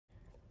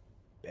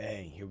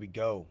Dang, here we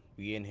go.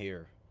 We in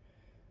here.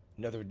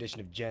 Another edition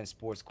of Gen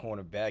Sports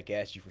Corner back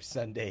at you for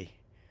Sunday,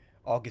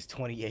 August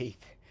 28th.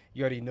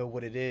 You already know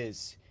what it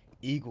is.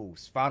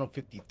 Eagles, Final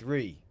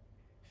 53.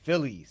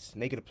 Phillies,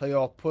 making a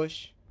playoff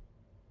push.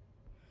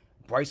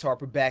 Bryce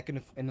Harper back in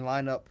the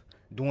lineup,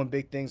 doing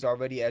big things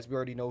already, as we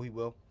already know he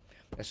will.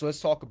 And so let's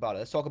talk about it.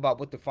 Let's talk about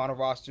what the final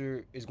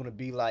roster is going to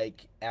be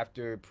like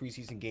after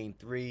preseason game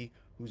 3,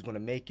 who's going to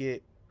make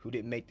it, who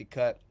didn't make the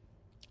cut,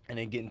 and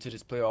then get into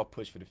this playoff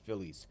push for the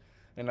Phillies.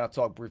 And I'll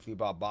talk briefly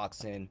about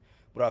boxing,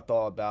 what I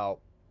thought about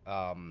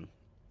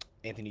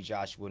Anthony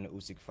Joshua and the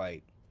Usyk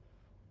fight,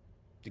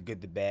 the good,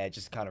 the bad,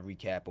 just kind of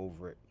recap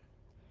over it.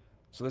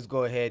 So let's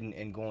go ahead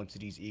and go into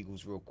these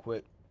Eagles real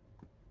quick.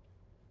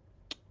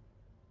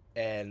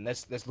 And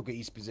let's look at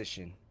each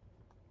position,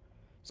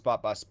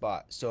 spot by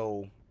spot.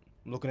 So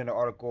I'm looking at an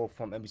article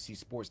from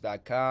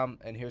NBCSports.com,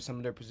 and here's some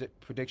of their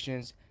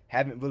predictions.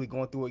 Haven't really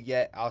gone through it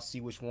yet. I'll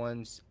see which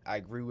ones I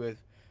agree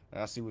with, and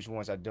I'll see which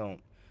ones I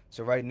don't.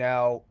 So right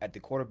now, at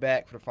the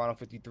quarterback for the Final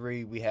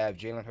 53, we have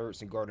Jalen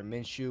Hurts and Gardner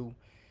Minshew.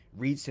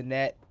 Reed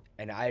Sinnett,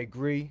 and I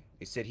agree.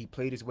 They said he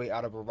played his way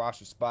out of a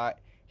roster spot.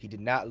 He did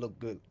not look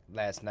good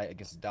last night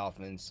against the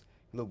Dolphins.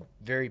 He looked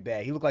very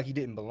bad. He looked like he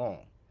didn't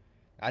belong.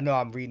 I know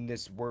I'm reading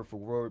this word for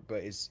word,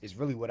 but it's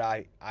really what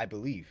I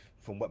believe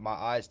from what my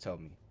eyes tell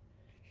me.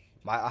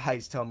 My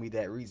eyes tell me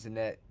that Reed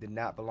Sinnett did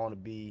not belong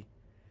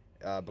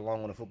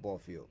on the football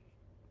field.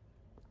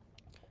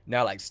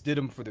 Now, like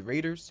Stidham for the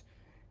Raiders,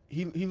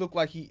 he looked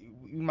like he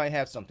might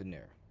have something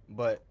there,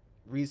 but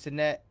Reed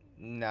Sinnett,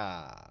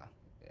 nah,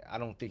 I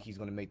don't think he's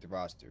gonna make the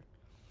roster.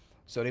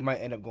 So they might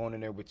end up going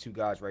in there with two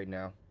guys right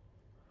now.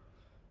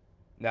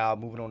 Now,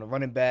 moving on to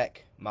running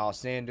back, Miles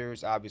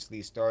Sanders,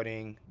 obviously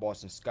starting,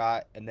 Boston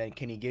Scott, and then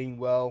Kenny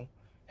Gainwell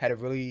had a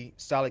really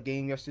solid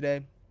game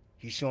yesterday.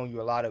 He's showing you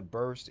a lot of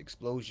burst,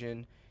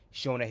 explosion,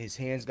 showing that his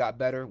hands got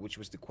better, which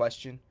was the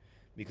question,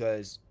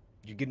 because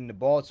you're getting the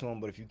ball to him,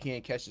 but if you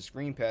can't catch the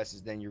screen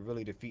passes, then you're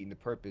really defeating the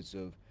purpose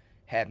of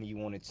having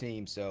you on a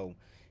team. So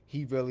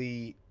he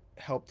really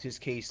helped his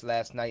case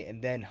last night.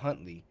 And then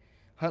Huntley,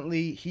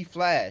 he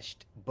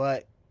flashed,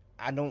 but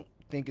I don't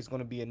think it's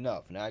going to be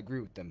enough, and I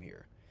agree with them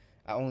here.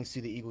 I only see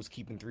the Eagles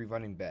keeping 3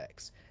 running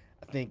backs.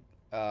 I think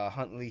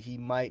Huntley, he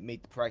might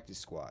make the practice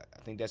squad. I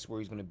think that's where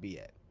he's going to be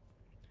at.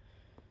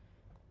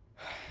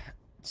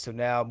 So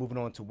now moving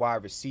on to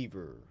wide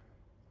receiver.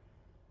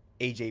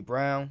 A.J.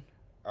 Brown,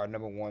 our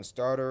number 1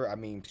 starter. I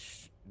mean,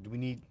 do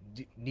we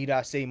need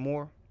I say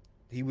more?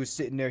 He was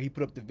sitting there. He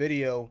put up the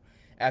video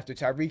after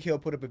Tyreek Hill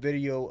put up a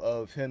video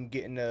of him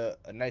getting a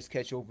nice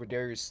catch over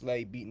Darius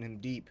Slay, beating him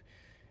deep.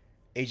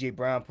 A.J.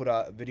 Brown put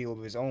out a video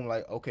of his own,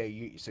 like,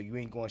 okay, so you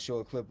ain't going to show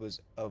a clip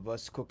of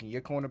us cooking your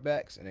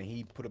cornerbacks? And then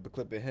he put up a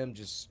clip of him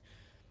just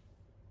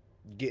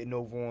getting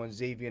over on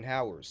Xavier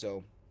Howard.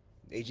 So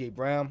A.J.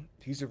 Brown,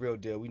 he's a real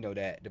deal. We know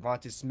that.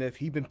 Devonta Smith,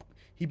 he been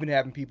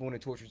having people in the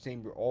torture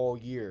chamber all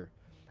year.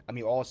 I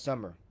mean, all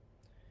summer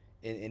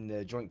in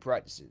the joint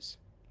practices.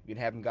 Been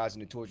having guys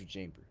in the torture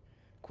chamber.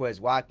 Quez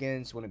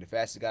Watkins, one of the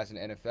fastest guys in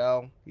the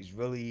NFL. He's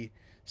really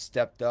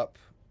stepped up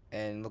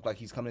and look like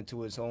he's coming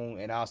to his own.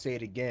 And I'll say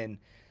it again,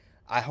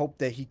 I hope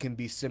that he can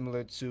be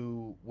similar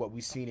to what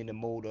we've seen in the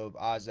mold of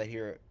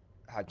Zahir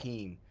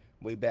Hakeem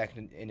way back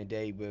in the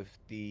day with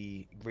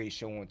the Greatest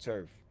Show on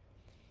Turf.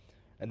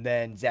 And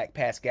then Zach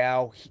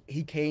Pascal,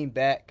 he came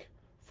back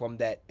from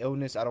that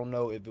illness. I don't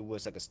know if it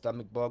was like a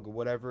stomach bug or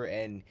whatever,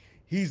 and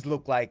he's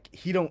looked like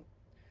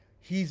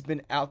he's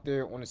been out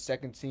there on the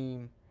second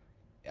team,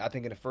 I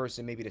think in the first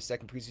and maybe the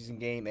second preseason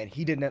game, and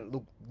he did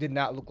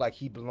not look like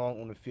he belonged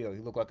on the field.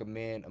 He looked like a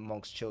man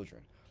amongst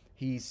children.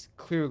 He's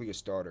clearly a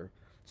starter.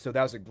 So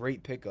that was a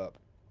great pickup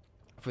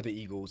for the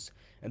Eagles.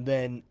 And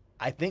then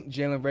I think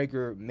Jalen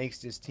Reagor makes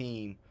this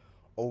team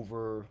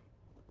over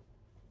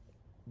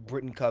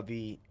Britton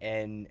Covey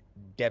and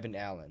Devin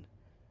Allen.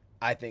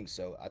 I think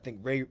so. I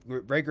think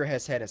Reagor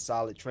has had a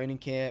solid training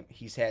camp.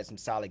 He's had some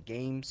solid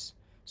games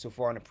so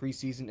far in the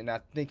preseason, and I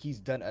think he's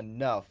done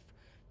enough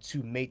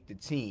to make the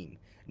team.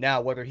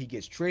 Now, whether he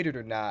gets traded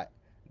or not,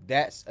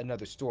 that's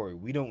another story.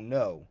 We don't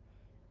know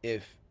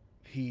if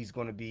he's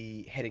going to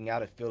be heading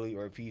out of Philly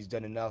or if he's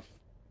done enough,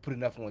 put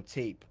enough on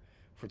tape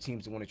for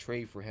teams to want to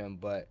trade for him.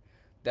 But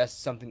that's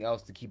something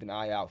else to keep an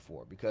eye out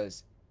for,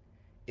 because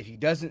if he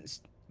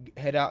doesn't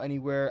head out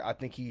anywhere, I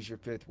think he's your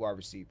 5th wide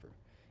receiver.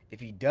 If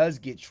he does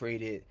get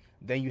traded,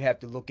 then you have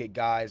to look at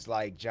guys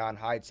like John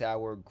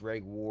Hightower,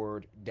 Greg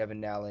Ward,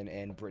 Devin Allen,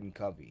 and Britton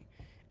Covey.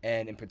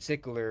 And in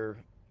particular,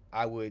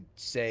 I would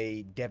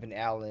say Devin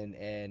Allen,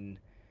 and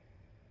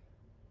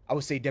I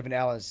would say Devin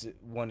Allen's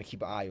one to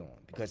keep an eye on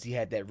because he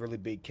had that really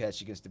big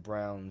catch against the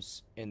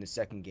Browns in the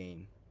second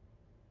game.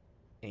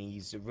 And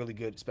he's a really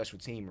good special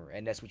teamer,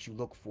 and that's what you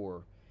look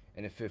for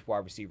in a 5th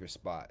wide receiver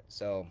spot.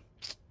 So,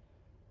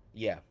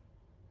 yeah,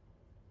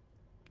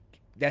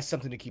 that's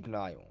something to keep an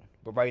eye on.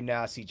 But right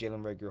now, I see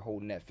Jalen Reagor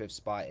holding that 5th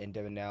spot, and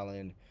Devin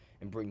Allen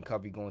and Britton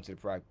Covey going to the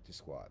practice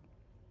squad.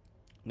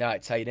 Now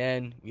at tight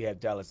end, we have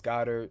Dallas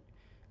Goedert.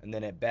 And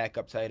then at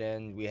backup tight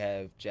end, we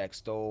have Jack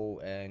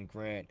Stoll and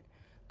Grant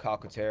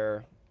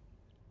Calcaterra.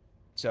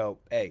 So,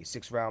 hey,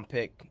 6th round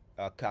pick,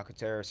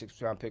 Calcaterra,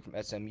 6th round pick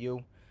from SMU,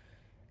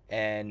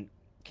 and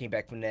came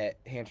back from that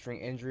hamstring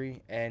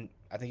injury, and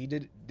I think he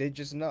did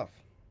just enough.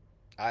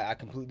 I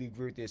completely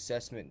agree with the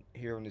assessment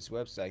here on this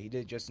website. He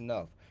did just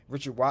enough.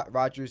 Richard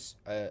Rodgers,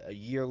 a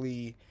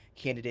yearly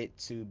candidate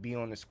to be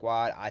on the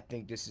squad. I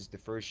think this is the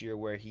first year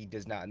where he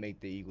does not make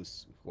the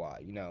Eagles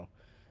squad. You know,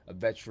 a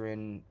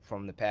veteran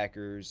from the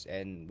Packers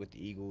and with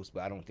the Eagles,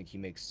 but I don't think he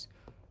makes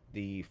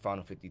the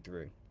final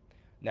 53.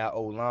 Now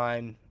O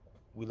line,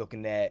 we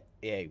looking at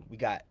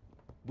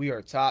we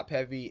are top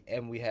heavy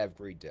and we have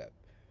great depth.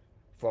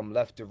 From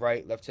left to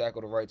right, left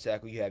tackle to right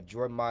tackle, you have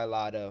Jordan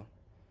Mailata,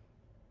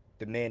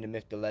 the man, the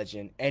myth, the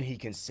legend, and he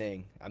can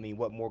sing. I mean,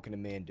 what more can a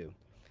man do?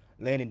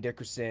 Landon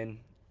Dickerson,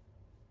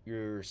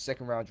 your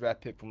 2nd round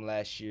draft pick from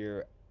last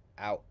year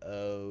out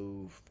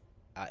of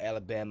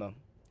Alabama.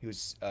 He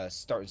was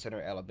starting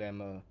center at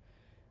Alabama,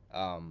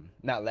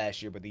 not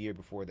last year, but the year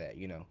before that,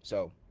 you know.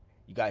 So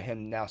you got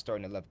him now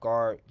starting at left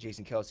guard,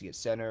 Jason Kelsey at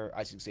center,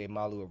 Isaac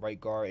Malu at right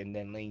guard, and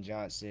then Lane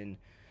Johnson,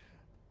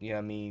 you know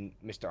what I mean,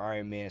 Mr.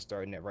 Iron Man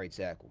starting at right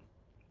tackle.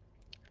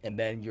 And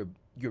then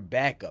your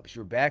backup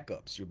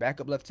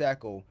left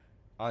tackle,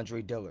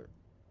 Andre Dillard.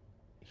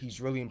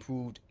 He's really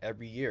improved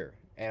every year,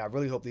 and I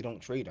really hope they don't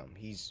trade him.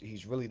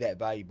 He's really that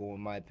valuable in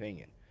my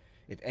opinion.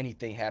 If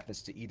anything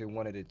happens to either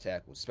one of the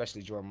tackles,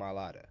 especially Jordan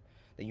Mailata,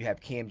 then you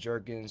have Cam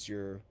Jurgens,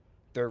 your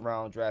 3rd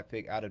round draft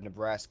pick out of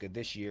Nebraska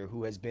this year,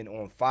 who has been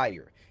on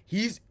fire.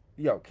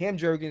 Cam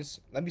Jurgens.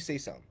 Let me say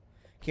something.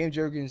 Cam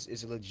Jurgens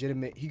is a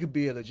legitimate. He could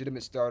be a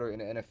legitimate starter in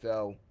the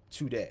NFL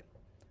today.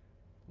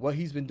 What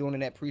he's been doing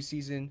in that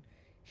preseason,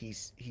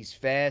 he's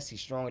fast,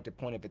 he's strong at the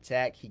point of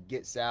attack. He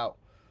gets out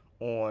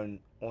on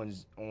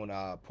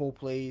pull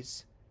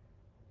plays.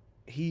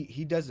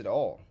 He does it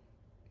all.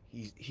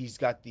 He's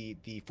got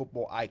the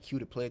football IQ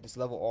to play at this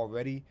level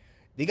already.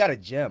 They got a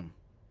gem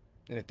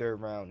in the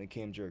 3rd round in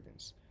Cam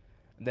Jurgens.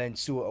 And then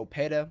Sua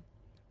Opeta,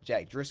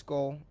 Jack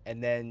Driscoll,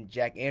 and then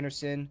Jack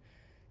Anderson.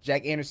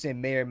 Jack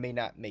Anderson may or may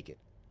not make it.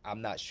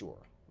 I'm not sure.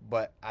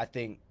 But I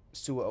think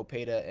Sua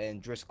Opeta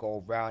and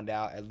Driscoll round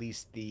out at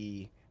least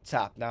the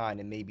top 9,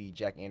 and maybe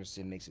Jack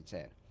Anderson makes it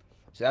 10.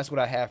 So that's what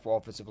I have for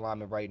offensive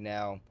linemen right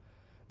now.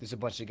 There's a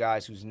bunch of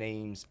guys whose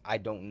names I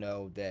don't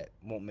know that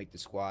won't make the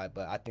squad,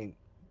 but I think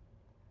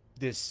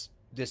this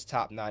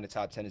top 9 to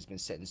top 10 has been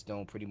set in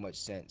stone pretty much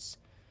since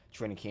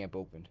training camp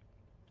opened.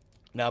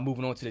 Now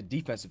moving on to the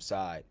defensive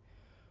side.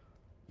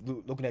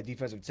 Looking at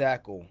defensive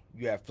tackle,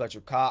 you have Fletcher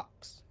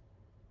Cox,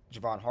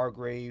 Javon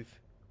Hargrave,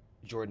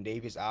 Jordan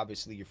Davis,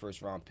 obviously your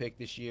 1st-round pick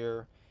this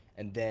year,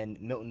 and then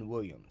Milton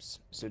Williams.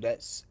 So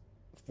that's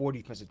 4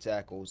 defensive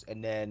tackles,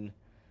 and then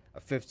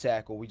a 5th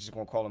tackle. We just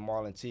gonna call him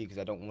Marlon T because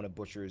I don't want to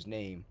butcher his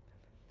name.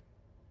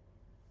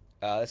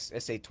 Let's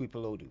say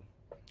Tuipulotu.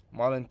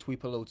 Marlon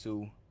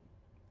Tuipulotu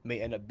may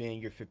end up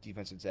being your 5th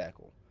defensive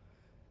tackle,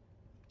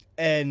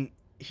 and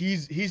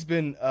he's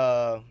been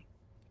a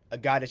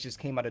guy that just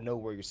came out of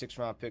nowhere. Your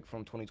 6th-round pick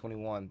from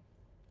 2021,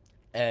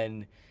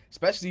 and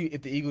especially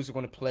if the Eagles are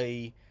going to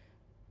play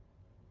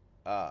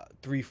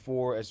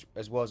 3-4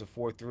 as well as a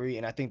 4-3,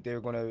 and I think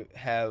they're going to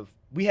have.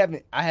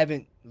 I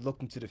haven't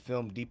looked into the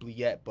film deeply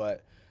yet,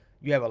 but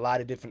you have a lot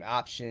of different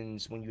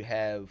options when you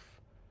have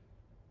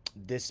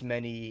this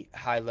many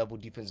high-level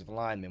defensive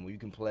linemen, where you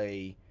can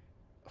play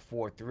a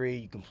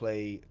 4-3, you can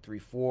play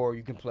 3-4,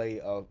 you can play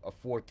a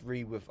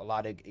 4-3 with a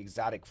lot of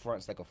exotic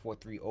fronts, like a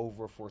 4-3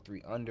 over,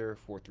 4-3 under,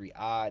 4-3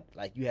 odd.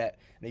 Like you have,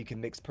 then you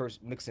can mix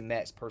and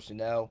match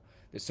personnel.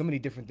 There's so many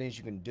different things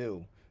you can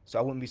do. So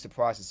I wouldn't be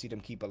surprised to see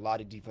them keep a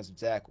lot of defensive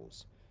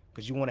tackles,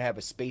 because you want to have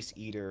a space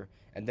eater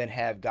and then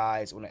have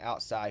guys on the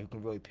outside who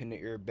can really pin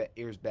their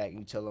ears back and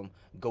you tell them,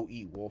 go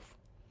eat, wolf.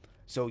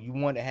 So you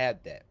want to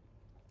have that.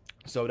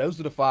 So those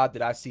are the 5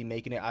 that I see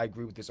making it. I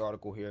agree with this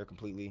article here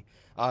completely.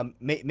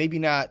 Maybe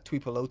not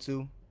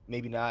Tuipulotu,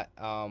 maybe not,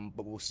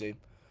 but we'll see.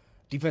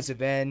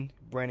 Defensive end,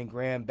 Brandon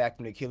Graham, back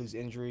from the Achilles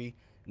injury.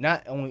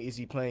 Not only is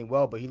he playing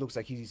well, but he looks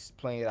like he's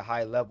playing at a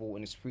high level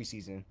in his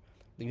preseason.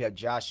 Then you have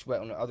Josh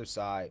Sweat on the other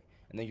side.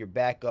 And then your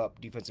backup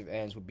defensive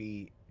ends would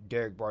be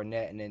Derek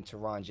Barnett and then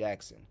Teron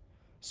Jackson.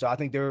 So I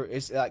think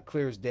it's like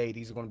clear as day.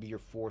 These are going to be your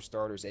 4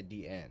 starters at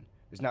the end.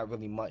 There's not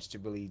really much to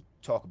really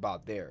talk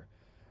about there.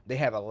 They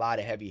have a lot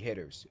of heavy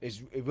hitters.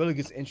 It really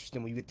gets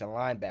interesting when you get to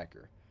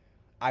linebacker.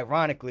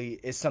 Ironically,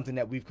 it's something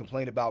that we've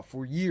complained about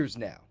for years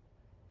now.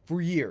 For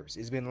years,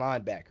 it's been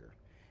linebacker.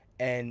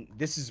 And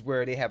this is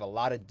where they have a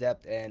lot of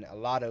depth and a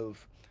lot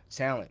of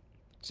talent.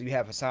 So you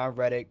have Hassan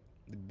Reddick,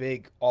 the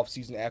big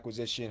offseason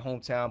acquisition,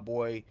 hometown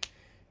boy,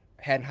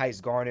 Haddon Heights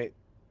Garnet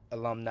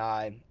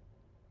alumni,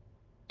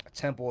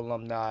 Temple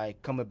alumni,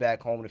 coming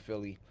back home to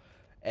Philly.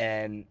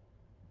 And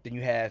then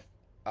you have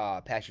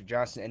Patrick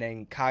Johnson, and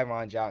then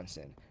Kyron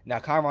Johnson. Now,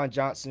 Kyron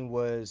Johnson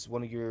was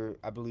one of your,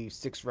 I believe,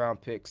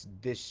 6th-round picks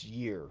this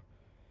year.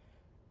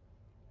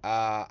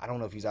 I don't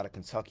know if he's out of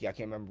Kentucky. I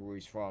can't remember where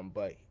he's from,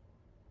 but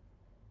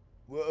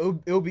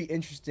it'll be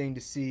interesting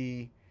to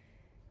see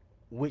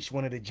which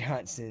one of the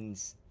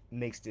Johnsons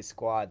makes this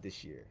squad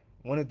this year.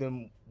 One of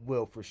them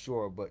will for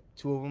sure, but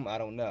 2 of them, I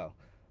don't know.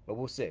 But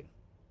we'll see.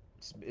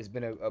 It's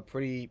been a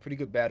pretty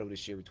good battle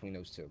this year between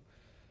those two.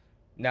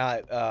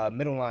 Now,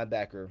 middle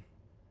linebacker,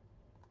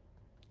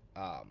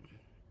 um,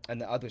 and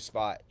the other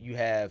spot, you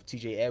have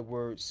T.J.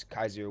 Edwards,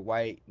 Kaiser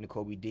White,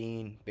 N'Kobe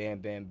Dean, Bam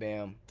Bam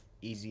Bam,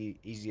 easy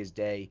as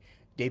day.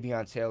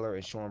 Davion Taylor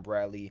and Sean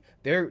Bradley,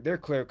 they're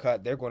clear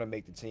cut. They're going to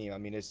make the team. I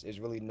mean, it's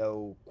really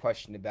no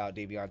question about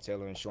Davion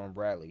Taylor and Sean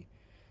Bradley.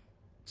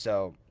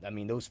 So I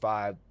mean, those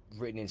five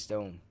written in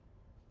stone.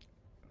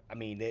 I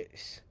mean,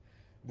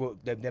 well,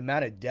 the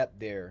amount of depth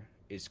there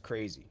is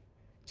crazy.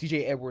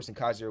 T.J. Edwards and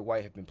Kaiser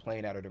White have been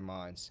playing out of their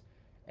minds,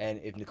 and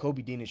if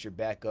N'Kobe Dean is your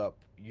backup,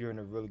 you're in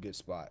a really good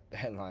spot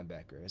at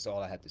linebacker. That's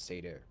all I have to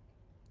say there.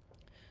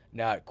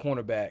 Now at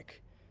cornerback,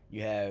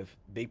 you have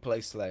Big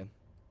Play Slay.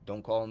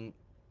 Don't call him.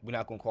 We're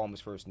not gonna call him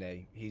his first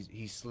name.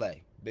 He's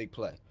Slay. Big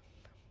Play.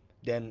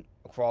 Then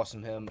across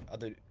from him,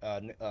 other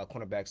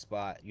cornerback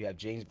spot, you have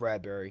James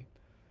Bradbury,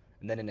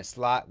 and then in the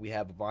slot we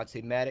have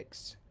Avonte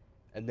Maddox,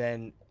 and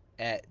then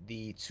at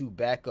the two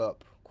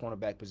backup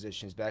cornerback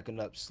positions, backing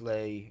up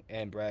Slay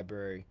and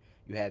Bradbury,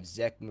 you have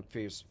Zach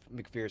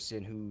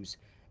McPherson, who's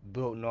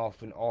building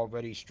off an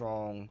already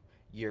strong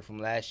year from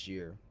last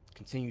year,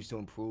 continues to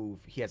improve.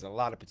 He has a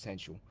lot of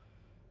potential.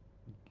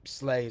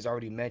 Slay has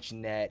already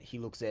mentioned that he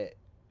looks at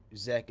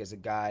Zach as a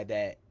guy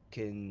that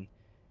can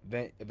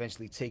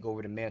eventually take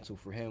over the mantle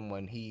for him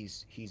when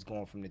he's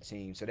gone from the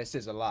team. So that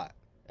says a lot.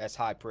 That's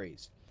high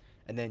praise.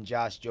 And then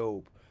Josh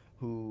Jobe,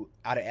 who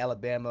out of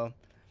Alabama,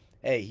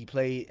 hey, he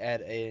played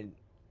at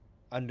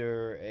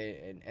under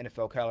an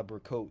NFL caliber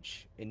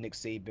coach in Nick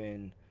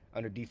Saban,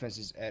 under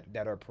defenses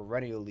that are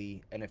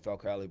perennially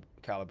NFL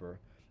caliber,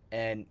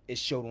 and it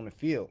showed on the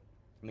field.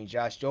 I mean,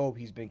 Josh Jobe,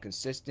 he's been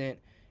consistent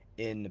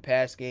in the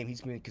pass game.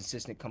 He's been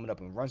consistent coming up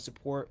in run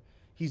support.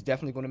 He's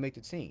definitely going to make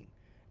the team.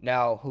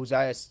 Now,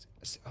 Hosea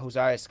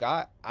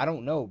Scott, I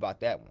don't know about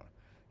that one.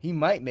 He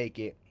might make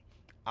it.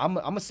 I'm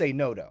gonna say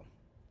no though.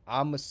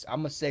 I'm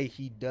gonna say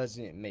he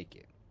doesn't make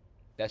it.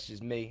 That's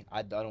just me.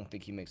 I don't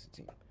think he makes the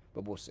team,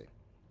 but we'll see.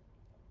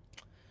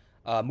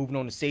 Moving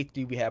on to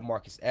safety, we have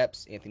Marcus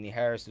Epps, Anthony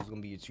Harris, who's going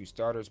to be your two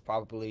starters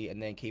probably,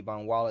 and then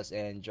Kayvon Wallace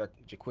and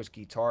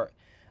Jaquiski Tart.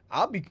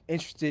 I'll be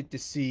interested to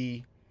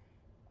see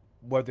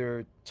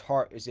whether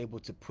Tart is able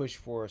to push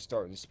for a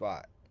starting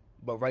spot.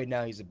 But right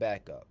now he's a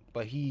backup.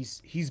 But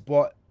he's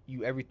bought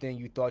you everything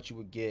you thought you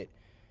would get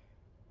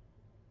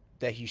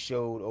that he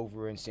showed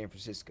over in San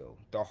Francisco.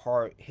 The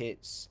hard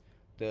hits,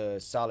 the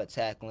solid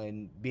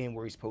tackling, being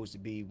where he's supposed to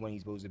be when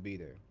he's supposed to be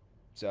there.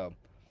 So,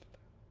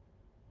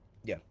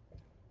 yeah.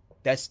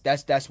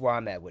 That's where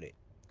I'm at with it.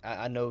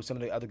 I know some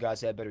of the other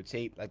guys have better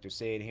tape, like they're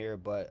saying here,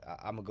 but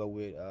I'm gonna go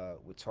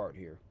with Tart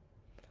here.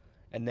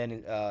 And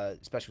then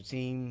special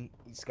team,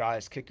 these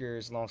guys,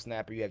 kickers, long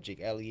snapper. You have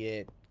Jake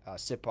Elliott,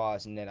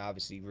 Siposs, and then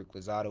obviously Rick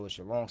Lozado is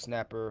your long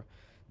snapper.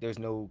 There's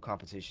no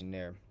competition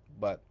there,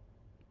 but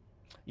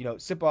you know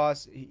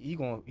Siposs, he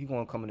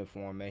gonna come into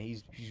form, man.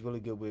 He's really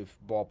good with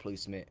ball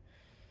placement.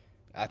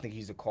 I think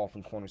he's a call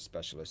from corner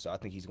specialist, so I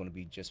think he's gonna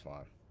be just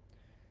fine.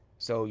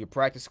 So your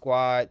practice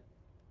squad.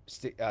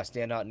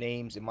 Standout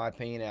names, in my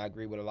opinion, and I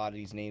agree with a lot of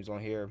these names on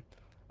here.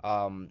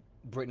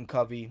 Britton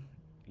Covey,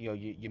 you know,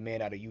 your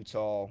man out of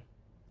Utah,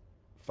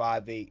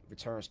 5'8"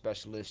 return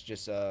specialist,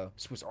 just a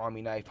Swiss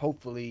Army knife.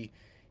 Hopefully,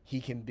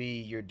 he can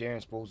be your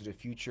Darren Sproles of the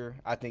future.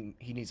 I think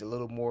he needs a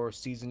little more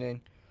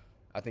seasoning.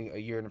 I think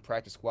a year in the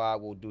practice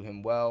squad will do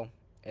him well.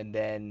 And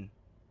then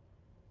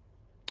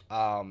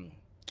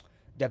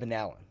Devin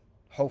Allen.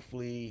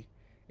 Hopefully,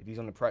 if he's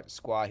on the practice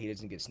squad, he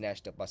doesn't get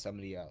snatched up by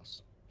somebody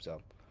else.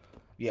 So,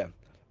 yeah.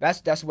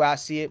 That's where I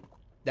see it.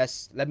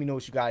 Let me know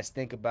what you guys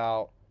think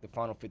about the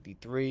final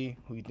 53.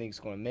 Who you think is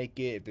going to make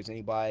it? If there's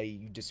anybody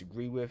you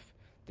disagree with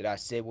that I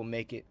said will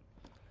make it,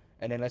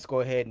 and then let's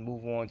go ahead and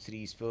move on to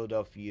these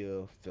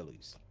Philadelphia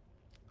Phillies.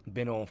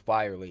 Been on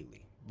fire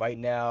lately. Right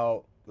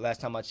now, last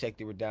time I checked,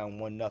 they were down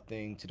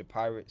 1-0 to the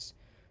Pirates.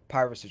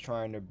 Pirates are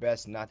trying their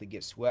best not to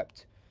get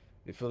swept.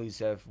 The Phillies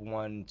have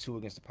won 2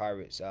 against the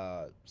Pirates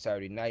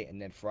Saturday night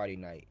and then Friday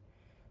night.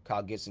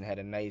 Kyle Gibson had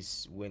a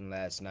nice win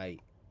last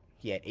night.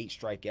 He had 8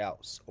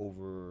 strikeouts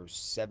over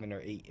 7 or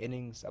 8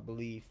 innings, I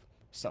believe.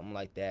 Something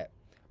like that.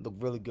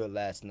 Looked really good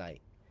last night.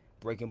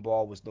 Breaking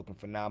ball was looking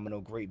phenomenal.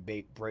 Great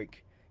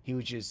break. He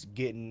was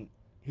getting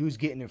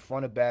in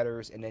front of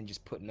batters and then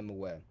just putting them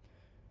away.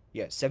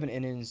 Yeah, 7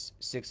 innings,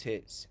 6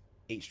 hits,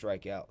 8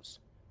 strikeouts.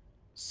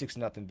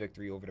 6-0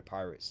 victory over the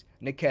Pirates.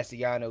 Nick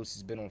Castellanos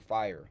has been on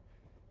fire.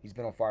 He's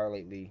been on fire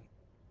lately.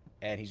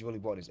 And he's really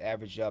brought his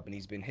average up, and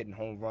he's been hitting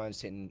home runs,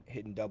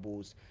 hitting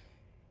doubles.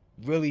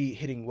 Really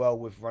hitting well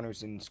with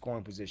runners in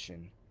scoring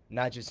position.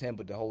 Not just him,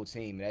 but the whole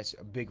team. And that's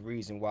a big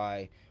reason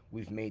why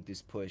we've made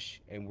this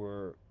push. And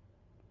we're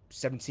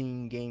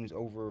 17 games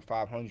over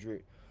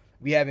 500.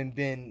 We haven't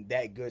been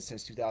that good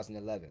since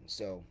 2011.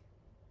 So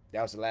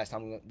that was the last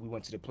time we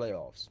went to the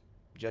playoffs.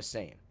 Just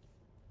saying.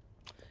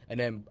 And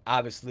then,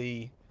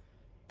 obviously,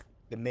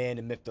 the man,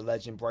 the myth, the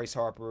legend, Bryce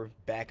Harper,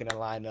 back in the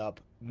lineup,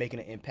 making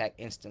an impact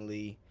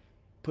instantly.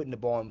 Putting the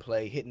ball in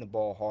play, hitting the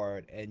ball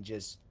hard, and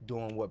just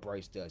doing what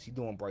Bryce does. He's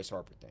doing Bryce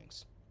Harper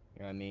things.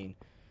 You know what I mean?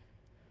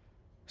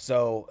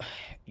 So,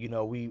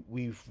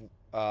 we've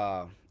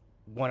won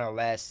our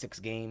last 6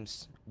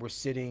 games. We're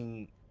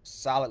sitting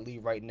solidly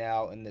right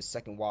now in the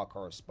second wild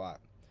card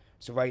spot.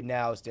 So right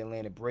now it's the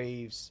Atlanta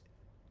Braves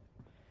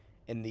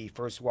in the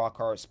first wild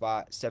card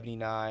spot,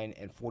 79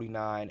 and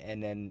 49,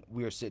 and then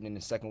we are sitting in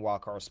the second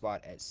wild card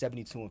spot at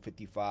 72 and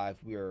 55.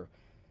 We are,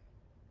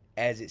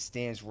 as it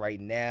stands right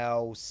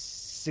now,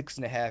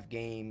 6.5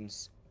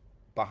 games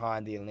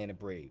behind the Atlanta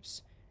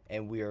Braves,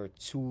 and we are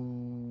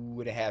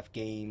 2.5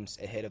 games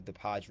ahead of the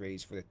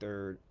Padres for the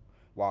third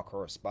wild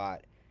card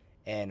spot,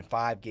 and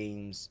 5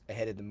 games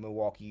ahead of the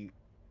Milwaukee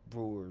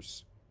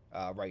Brewers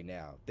right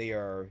now. They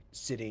are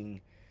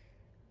sitting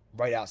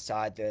right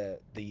outside the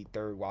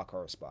third wild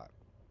card spot,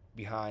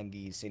 behind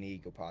the San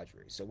Diego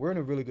Padres. So we're in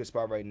a really good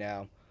spot right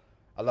now.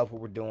 I love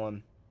what we're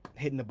doing,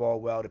 hitting the ball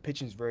well. The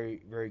pitching's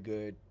very, very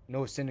good.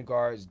 Noah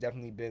Syndergaard has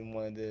definitely been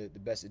one of the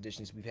best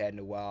additions we've had in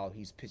a while.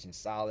 He's pitching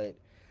solid.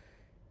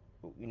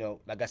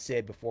 Like I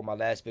said before my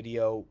last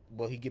video,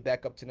 will he get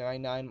back up to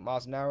 99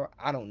 miles an hour?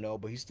 I don't know,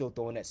 but he's still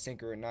throwing that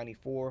sinker at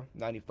 94,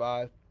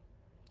 95.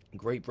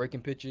 Great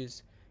breaking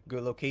pitches,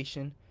 good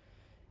location.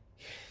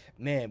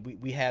 Man,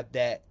 we have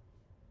that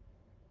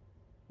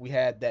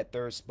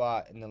third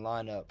spot in the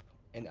lineup,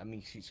 and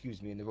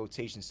excuse me, in the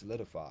rotation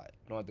solidified.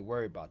 Don't have to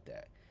worry about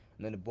that.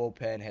 And then the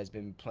bullpen has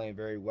been playing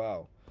very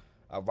well.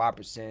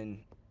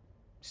 Robertson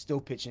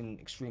still pitching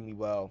extremely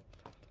well,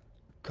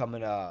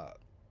 coming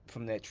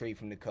from that trade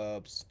from the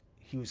Cubs.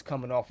 He was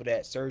coming off of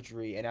that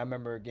surgery, and I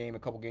remember a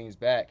couple games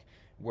back,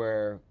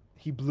 where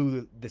he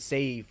blew the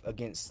save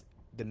against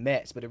the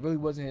Mets, but it really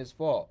wasn't his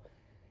fault.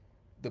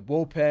 The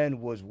bullpen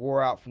was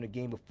wore out from the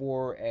game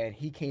before, and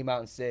he came out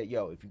and said,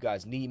 "Yo, if you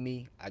guys need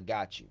me, I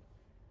got you."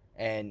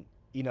 And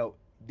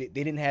they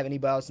didn't have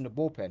anybody else in the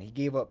bullpen. He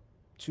gave up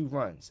 2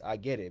 runs. I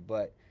get it,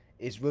 but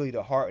it's really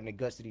the heart and the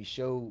guts that he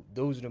showed.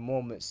 Those are the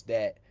moments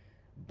that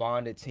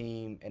bond a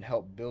team and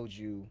help build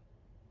you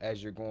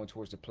as you're going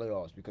towards the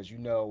playoffs. Because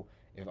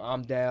if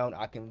I'm down,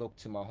 I can look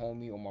to my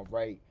homie on my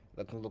right.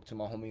 I can look to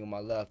my homie on my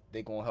left.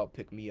 They're gonna help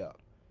pick me up.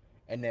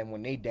 And then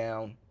when they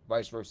down,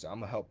 vice versa,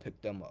 I'm gonna help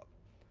pick them up.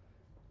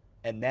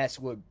 And that's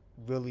what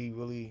really,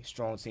 really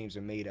strong teams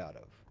are made out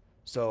of.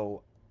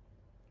 So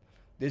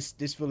this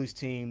Phillies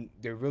team,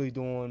 they're really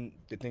doing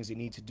the things they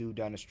need to do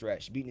down the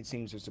stretch, beating the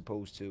teams they're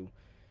supposed to.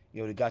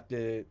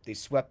 They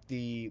swept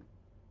the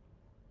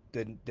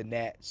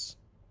Nats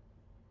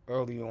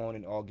early on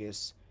in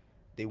August.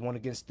 They won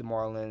against the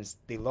Marlins.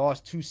 They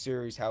lost 2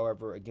 series,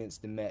 however,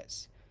 against the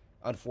Mets,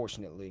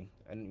 unfortunately.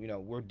 And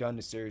we're done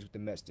the series with the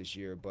Mets this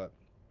year, but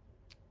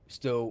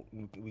still,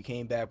 we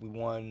came back. We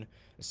won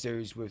a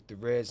series with the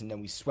Reds, and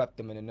then we swept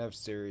them in another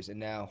series.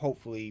 And now,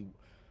 hopefully,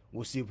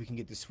 we'll see if we can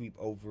get the sweep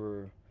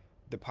over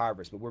the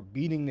Pirates. But we're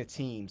beating the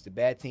teams, the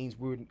bad teams.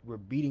 We're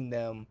beating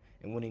them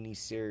and winning these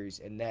series,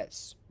 and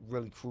that's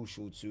really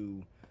crucial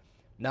to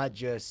not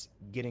just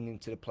getting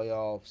into the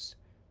playoffs,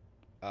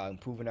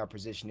 improving our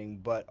positioning,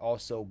 but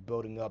also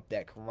building up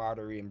that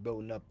camaraderie and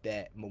building up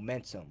that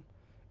momentum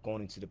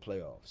going into the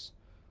playoffs.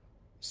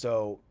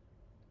 So,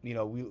 we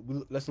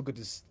let's look at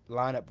this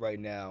lineup right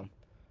now.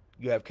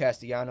 You have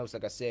Castellanos,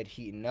 like I said,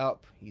 heating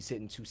up. He's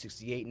hitting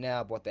 268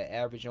 now, brought that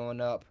average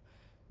on up,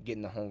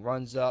 getting the home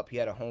runs up. He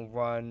had a home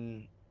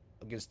run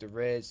against the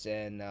Reds,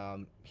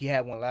 and he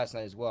had one last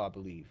night as well, I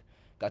believe.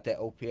 Got that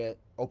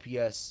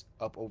OPS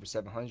up over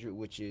 700,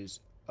 which is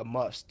a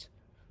must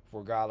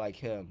for a guy like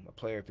him, a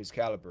player of his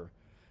caliber.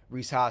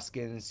 Rhys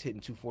Hoskins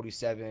hitting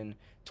 247,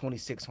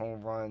 26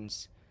 home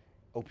runs,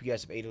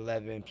 OPS of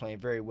 811, playing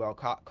very well.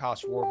 Kyle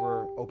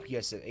Schwarber,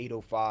 OPS of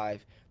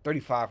 805,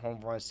 35 home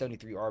runs,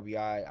 73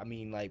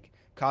 RBI.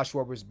 Kyle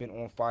Schwarber's been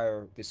on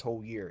fire this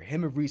whole year.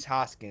 Him and Rhys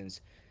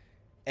Hoskins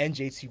and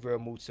JT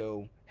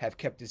Realmuto have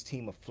kept this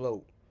team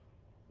afloat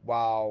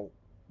while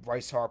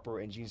Bryce Harper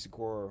and Gene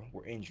Segura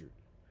were injured.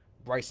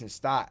 Bryson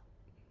Stott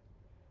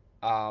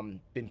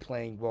been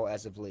playing well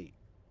as of late,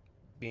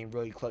 being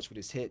really clutch with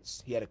his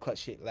hits. He had a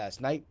clutch hit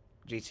last night.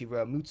 JT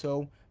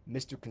Realmuto,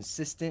 Mr.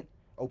 Consistent,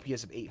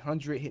 OPS of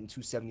 800, hitting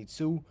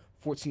 272,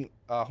 14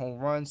 home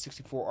runs,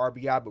 64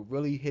 RBI, but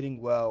really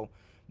hitting well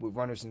with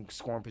runners in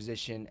scoring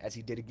position, as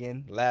he did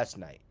again last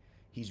night.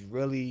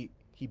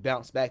 He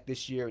bounced back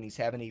this year, and he's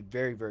having a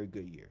very, very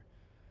good year.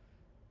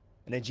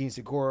 And then Gene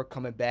Segura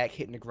coming back,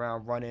 hitting the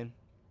ground running.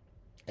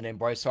 And then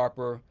Bryce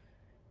Harper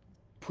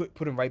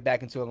put him right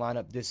back into the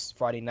lineup this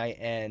Friday night,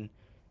 and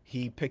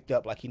he picked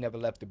up like he never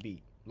lost the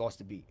beat.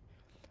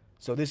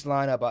 So this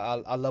lineup,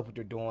 I love what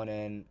they're doing,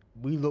 and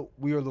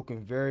we are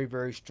looking very,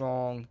 very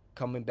strong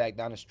coming back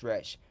down the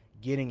stretch,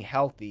 getting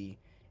healthy.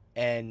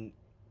 And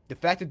the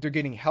fact that they're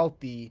getting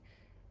healthy,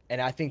 and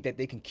I think that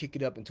they can kick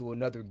it up into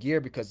another gear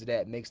because of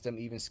that, makes them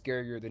even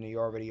scarier than they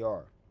already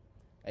are.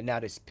 And now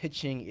this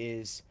pitching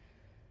is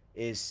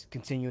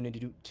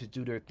continuing to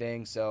do their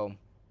thing. So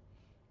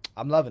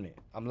I'm loving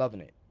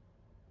it.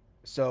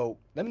 So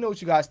let me know what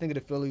you guys think of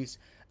the Phillies.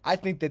 I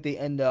think that they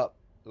end up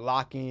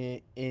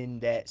locking in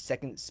that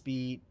second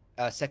seed.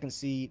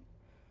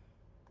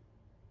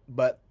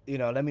 But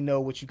let me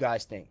know what you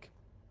guys think.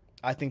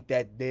 I think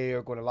that they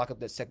are going to lock up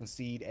that second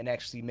seed and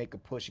actually make a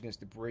push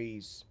against the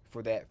Braves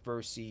for that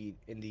first seed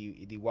in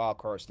the wild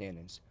card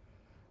standings.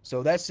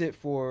 So that's it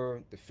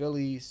for the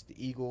Phillies, the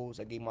Eagles.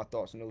 I gave my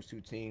thoughts on those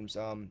two teams.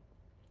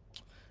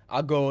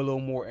 I'll go a little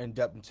more in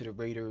depth into the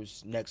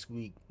Raiders next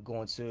week,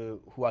 going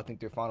to who I think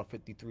their final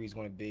 53 is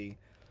going to be.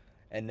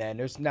 And then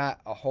there's not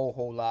a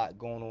whole lot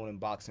going on in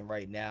boxing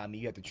right now. I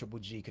mean, you have the Triple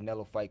G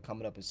Canelo fight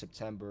coming up in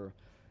September.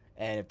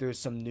 And if there's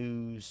some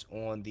news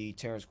on the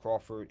Terrence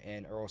Crawford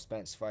and Earl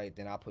Spence fight,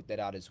 then I'll put that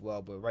out as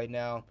well. But right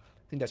now,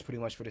 I think that's pretty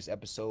much for this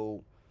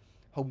episode.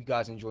 Hope you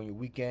guys enjoy your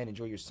weekend,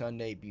 enjoy your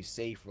Sunday, be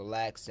safe,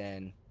 relax,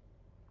 and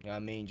you know what I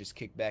mean, just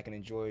kick back and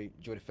enjoy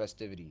the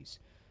festivities.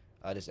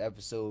 This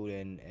episode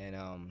and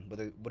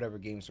whatever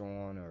games are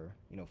on, or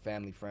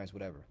family, friends,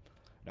 whatever.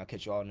 And I'll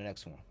catch you all in the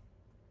next one.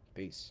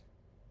 Peace.